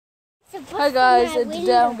Hi guys, and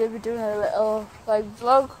today I'm going to be doing a little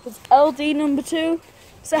vlog with LD number 2.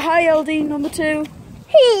 Say hi LD number 2.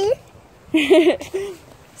 Hey.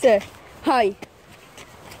 Say hi.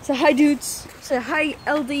 Say hi dudes. Say hi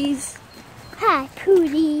LDs. Hi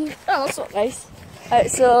cooties. Oh, that's not nice.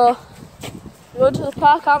 Alright, so we're going to the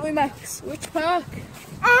park, aren't we, Max? Which park?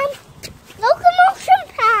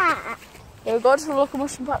 Locomotion Park. Yeah, we're going to the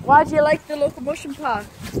Locomotion Park. Why do you like the Locomotion Park?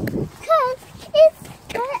 Because it's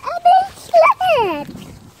got a big sled.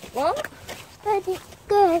 What? But it's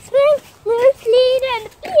got a swing, no sled and a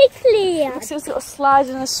big sled. So it's got a slide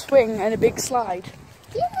and a swing and a big slide.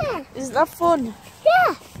 Yeah. Isn't that fun?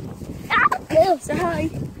 Yeah. Oh, Say hi.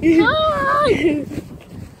 hi. Yeah.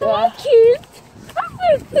 Thank you.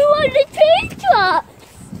 Who on the train tracks?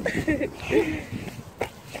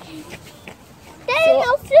 Then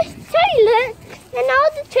off this toilet, and all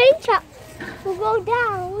the train tracks will go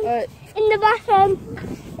down in the bottom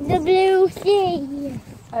of the blue sea.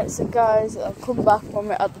 Alright, so guys, I'll come back when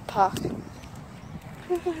we're at the park.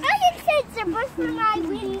 I can sense the bus when I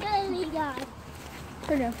window yard.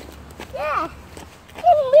 I know. Yeah, it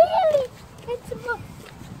really, it's a bus.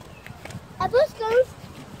 A bus goes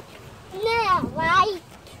there, right?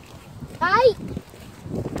 Right?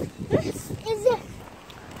 This is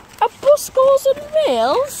A bus goes on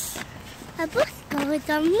rails? a bus goes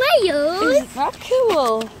on rails. Isn't that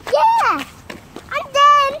cool? Yeah, and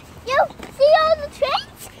then you see all the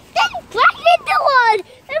trains, then crash into one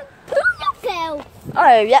and pull yourself.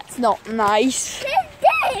 Oh, that's not nice. And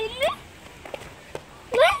then,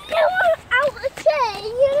 when you're out the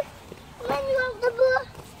train, when you're on the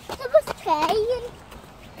bus train,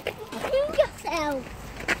 you pull yourself.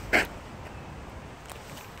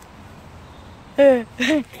 And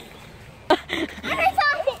I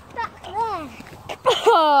thought it back there.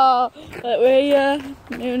 Oh, but we're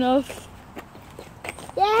near enough.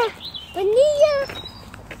 Yeah, we're near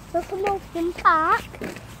Locomotion Park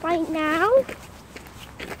right now.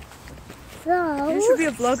 So, You should be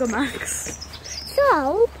a vlogger, Max.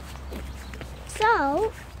 so,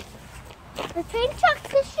 the train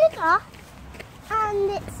tracks are shut off and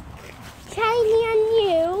it's shiny and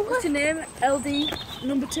new. What's your name? LD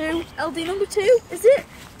number 2? LD number 2? Is it?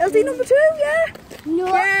 LD number 2? Yeah? No,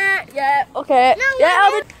 Yeah, okay. No, yeah,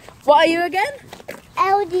 no. LD. What are you again?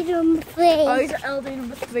 LD number 3. Oh, he's at LD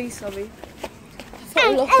number 3, sorry.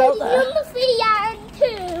 And Locked out LD there. number 3 and 2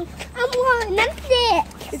 and 1 and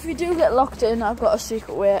 6. If you do get locked in, I've got a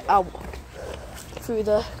secret way out through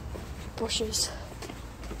the bushes.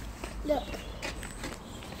 Look,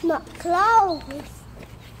 not closed.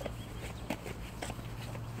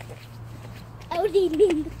 LD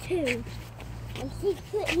number 2 and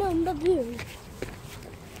secret number 2.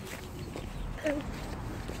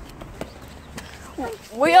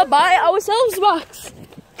 We are by ourselves, Max.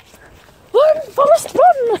 Run, Forrest,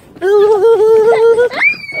 run!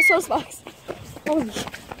 That's us, Max. Oh.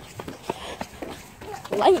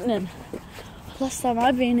 Lightning. Last time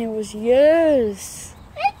I've been here was years.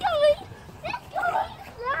 Let's go on the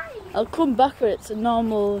slide. I'll come back when it's a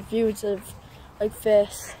normal view of like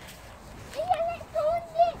face. Yeah, let's go on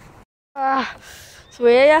this. Ah, so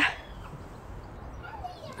we're here.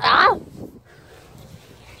 Ah!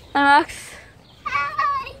 Hi, Max.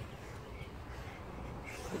 Hi.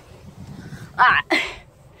 Ah,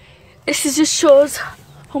 this is just shows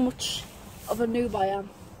how much of a noob I am.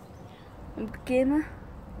 I'm a beginner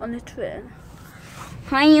on the train.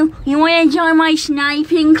 Hi, you want to join my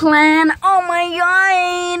sniping clan? Oh my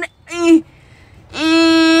god!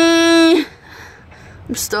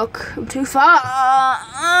 I'm stuck. I'm too far.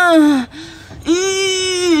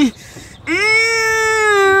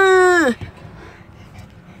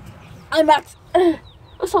 I'm back.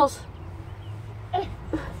 What's else? If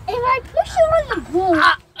I push you on the wall,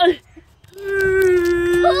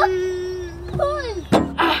 pull.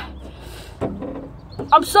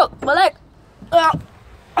 I'm stuck. My leg.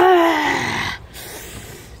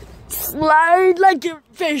 Slide like a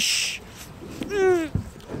fish.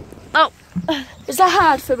 Oh, is that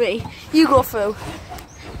hard for me? You go through.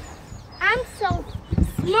 I'm so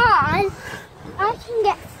small, I can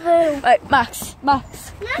get through. Right, Max. Go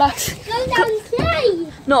downstairs.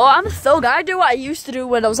 No, I'm a thug. I do what I used to do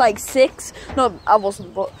when I was like 6. No, I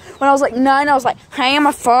wasn't, but when I was like 9, I was like, hey, I'm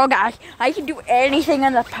a thug. I can do anything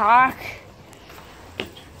in the park.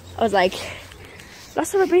 I was like,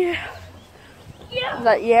 that's what I be. Yeah. I was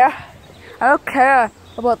like, yeah, I don't care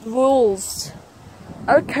about the rules.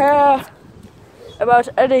 I don't care about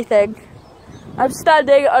anything. I'm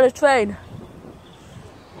standing on a train.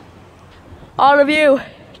 All of you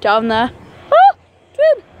down there. Ah,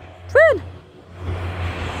 train.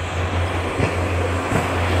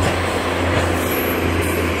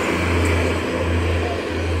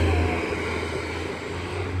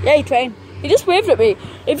 Yay, train. He just waved at me.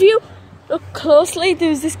 If you look closely,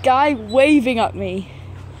 there's this guy waving at me.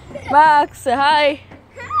 Max, say hi.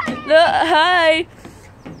 Look, hi.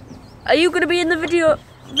 Are you going to be in the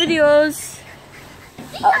videos?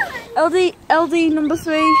 LD number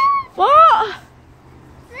 3. What?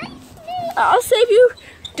 I'll save you.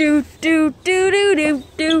 Do.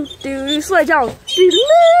 Slow down.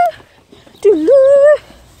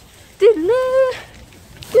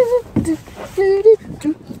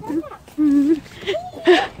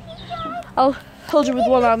 I'll hold you with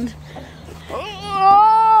one hand.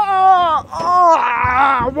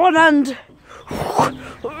 One hand.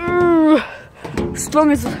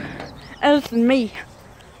 Strong as anything me.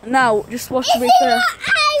 Now, just watch me first.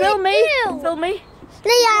 Film me.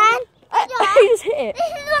 Leon. He just hit it.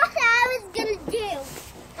 This is what I was going to do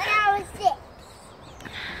when I was 6.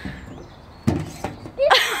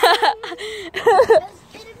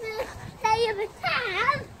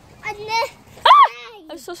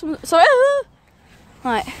 I'm so sorry.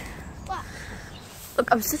 Right. What?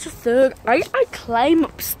 Look, I'm such a thug. I climb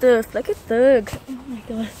up stuff like a thug. Oh my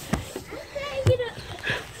god.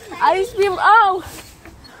 I used to be able to, oh!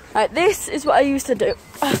 Right, this is what I used to do.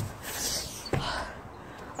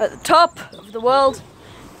 At the top of the world.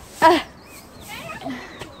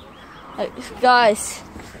 Right, guys.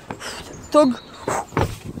 Thug.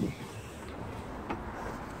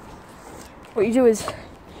 What you do is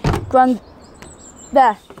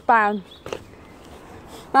there, bang.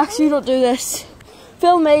 Max, you don't do this.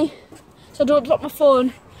 Film me, so don't drop my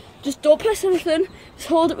phone. Just don't press anything, just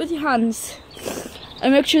hold it with your hands.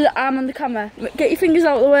 And make sure that I'm on the camera. Get your fingers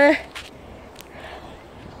out of the way.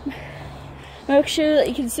 Make sure that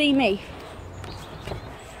you can see me.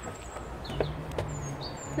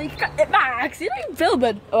 Max, you're not even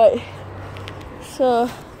filming. Alright. So.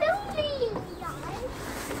 Film me, guys.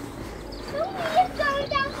 Film me is going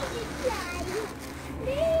down to the slide.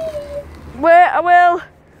 Please. Wait, I will.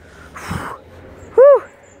 Whew.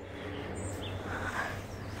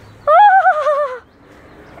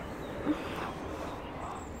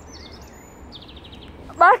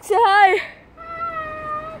 Max, say hi.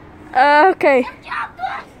 Okay.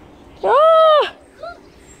 Oh,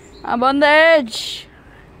 I'm on the edge.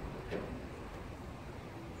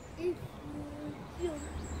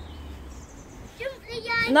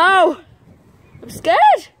 No, I'm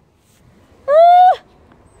scared.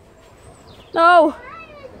 No.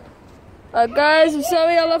 Guys, I'm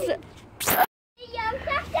sorry, I'll have to.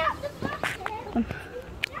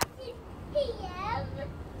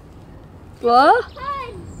 What?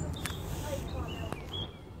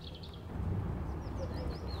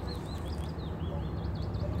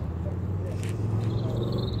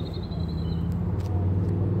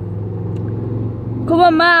 Come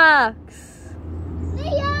on, Max.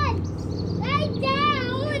 Leon, lay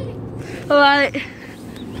down. All right.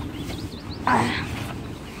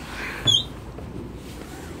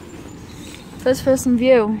 First person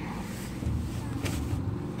view.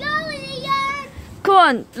 Go, Leon. Come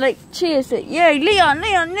on, like cheers it. Yay, Leon. Go.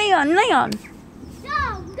 Leon,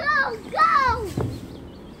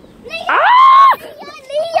 Ah!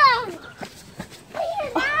 Leon.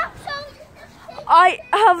 I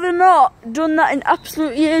have not done that in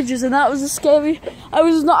absolutely ages, and that was a scary. I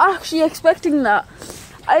was not actually expecting that.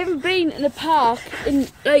 I haven't been in a park in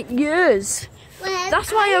like years.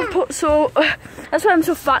 That's why I've put so. That's why I'm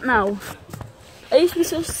so fat now. I used to be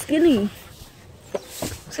so skinny.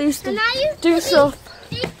 So I used to do stuff.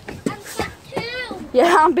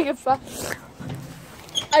 Yeah, I'm big and fat.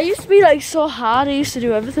 I used to be like so hard. I used to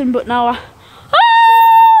do everything, but now I.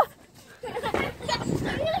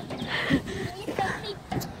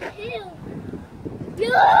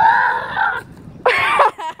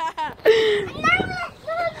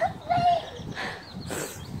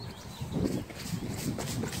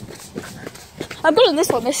 I'm good on this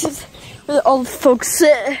one. This is where the old thugs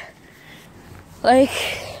sit. Like.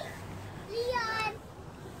 Leon.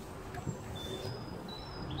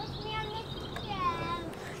 Put me on this chair.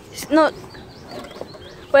 It's not.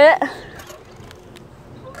 Wait.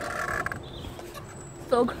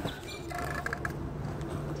 Thug.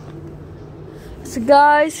 So,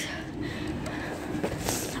 guys.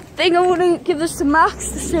 I think I'm going to give this to Max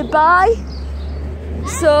to say bye.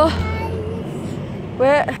 So.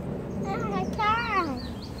 Wait.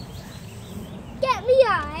 Get me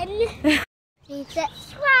on. Please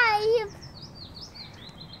subscribe.